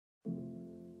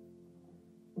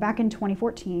Back in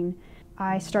 2014,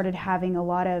 I started having a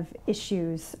lot of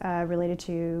issues related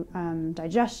to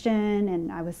digestion,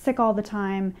 and I was sick all the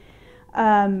time.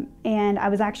 And I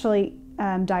was actually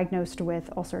diagnosed with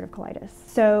ulcerative colitis.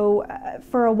 So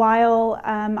for a while,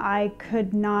 I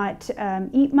could not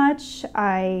eat much.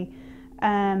 I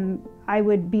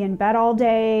would be in bed all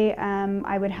day.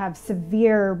 I would have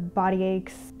severe body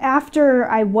aches. After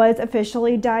I was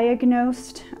officially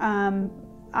diagnosed,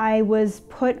 I was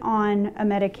put on a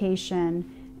medication,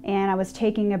 and I was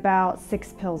taking about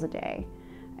 6 pills a day.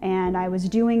 And I was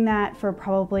doing that for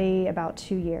probably about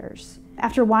 2 years.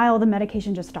 After a while, the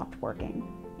medication just stopped working,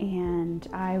 and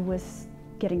I was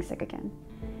getting sick again.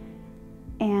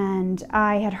 And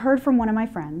I had heard from one of my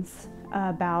friends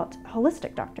about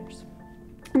holistic doctors.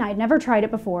 And I had never tried it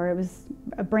before. It was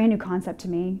a brand new concept to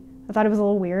me. I thought it was a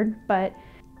little weird, but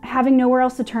having nowhere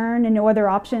else to turn and no other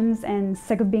options, and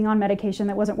sick of being on medication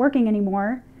that wasn't working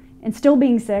anymore, and still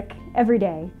being sick every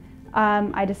day,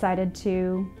 I decided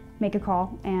to make a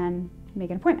call and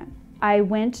make an appointment. I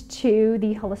went to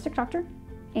the holistic doctor,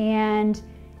 and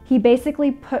he basically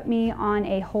put me on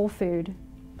a whole food,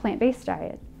 plant-based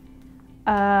diet.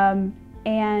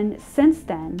 And since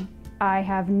then, I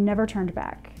have never turned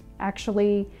back.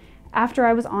 Actually, after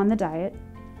I was on the diet,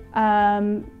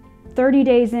 30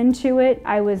 days into it,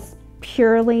 I was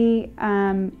purely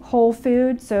whole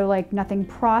food, so like nothing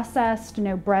processed,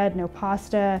 no bread, no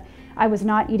pasta. I was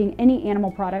not eating any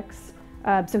animal products,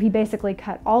 so he basically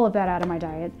cut all of that out of my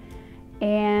diet.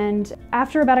 And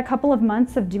after about a couple of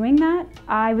months of doing that,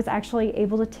 I was actually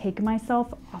able to take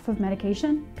myself off of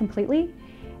medication completely,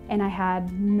 and I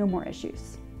had no more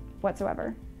issues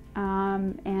whatsoever.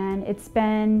 And it's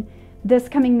been, this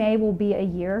coming May will be a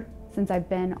year since I've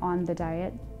been on the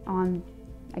diet, on,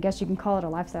 I guess you can call it a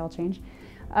lifestyle change.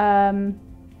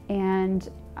 And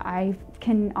I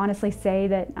can honestly say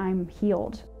that I'm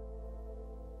healed.